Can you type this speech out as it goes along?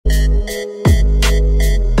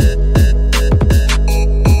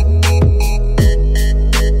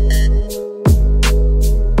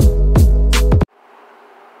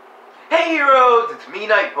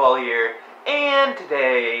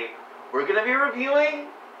we're going to be reviewing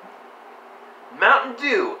Mountain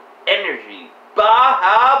Dew Energy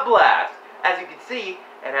Baja Blast. As you can see,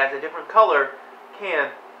 it has a different color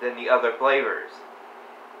can than the other flavors.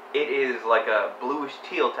 It is like a bluish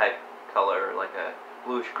teal type color, like a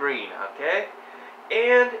bluish green, okay?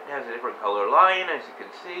 And it has a different color line, as you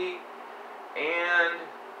can see. And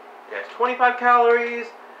it has 25 calories.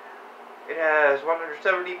 It has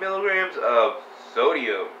 170 milligrams of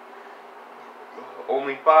sodium.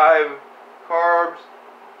 Only 5 carbs.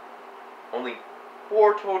 Only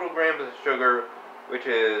 4 total grams of sugar, which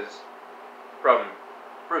is from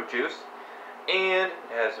fruit juice. And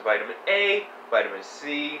it has vitamin A, vitamin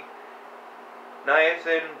C,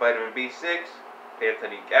 niacin, vitamin B6,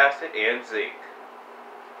 pantothenic acid, and zinc.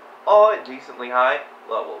 All at decently high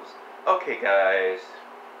levels. Okay, guys.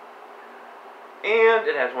 And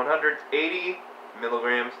it has 180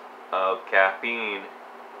 milligrams of caffeine.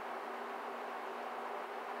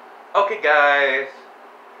 Okay, guys.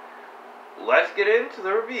 Let's get into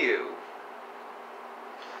the review.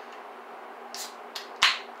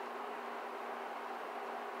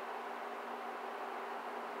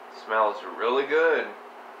 Smells really good.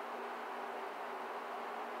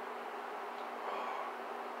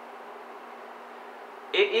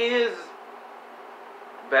 It is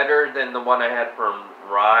better than the one I had from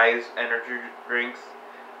Rise energy drinks.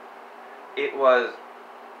 It was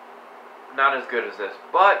not as good as this,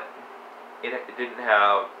 but it didn't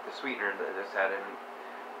have the sweetener that this had in it.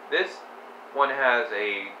 This one has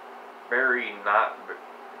a not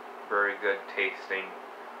very good tasting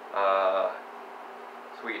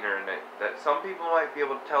sweetener in it that some people might be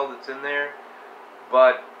able to tell that's in there,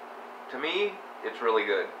 but to me, it's really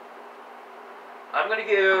good. I'm going to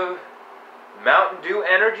give Mountain Dew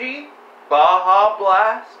Energy Baja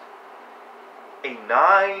Blast a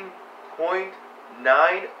 9.90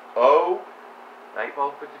 Nightfall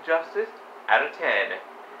Put to Justice out of 10.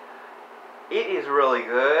 It is really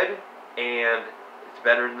good, and it's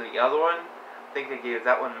better than the other one. I think they gave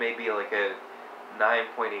that one maybe like a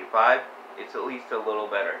 9.85. It's at least a little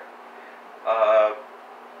better.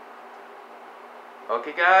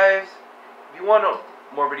 Okay, guys, if you want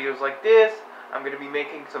more videos like this, I'm going to be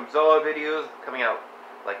making some Zoa videos coming out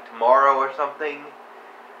like tomorrow or something.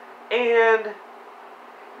 And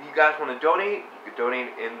if you guys want to donate, you can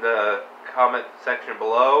donate in the comment section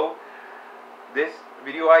below. This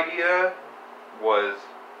video idea was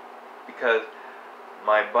because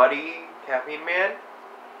my buddy, Caffeine Man,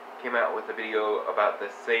 came out with a video about the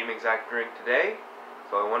same exact drink today.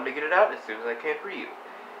 So I wanted to get it out as soon as I can for you.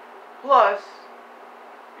 Plus,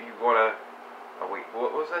 you want to... Oh wait,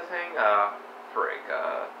 what was I saying?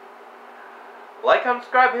 Like, comment,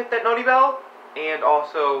 subscribe, hit that noti bell, and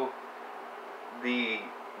also the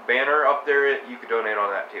banner up there, you can donate on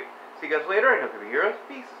that too. See you guys later, I know you can be heroes.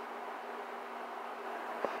 Peace.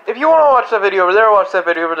 If you want to watch that video over there, watch that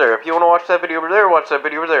video over there. If you want to watch that video over there, watch that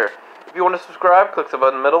video over there. If you want to subscribe, click the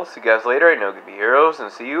button in the middle. See you guys later, I know you can be heroes,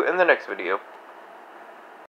 and see you in the next video.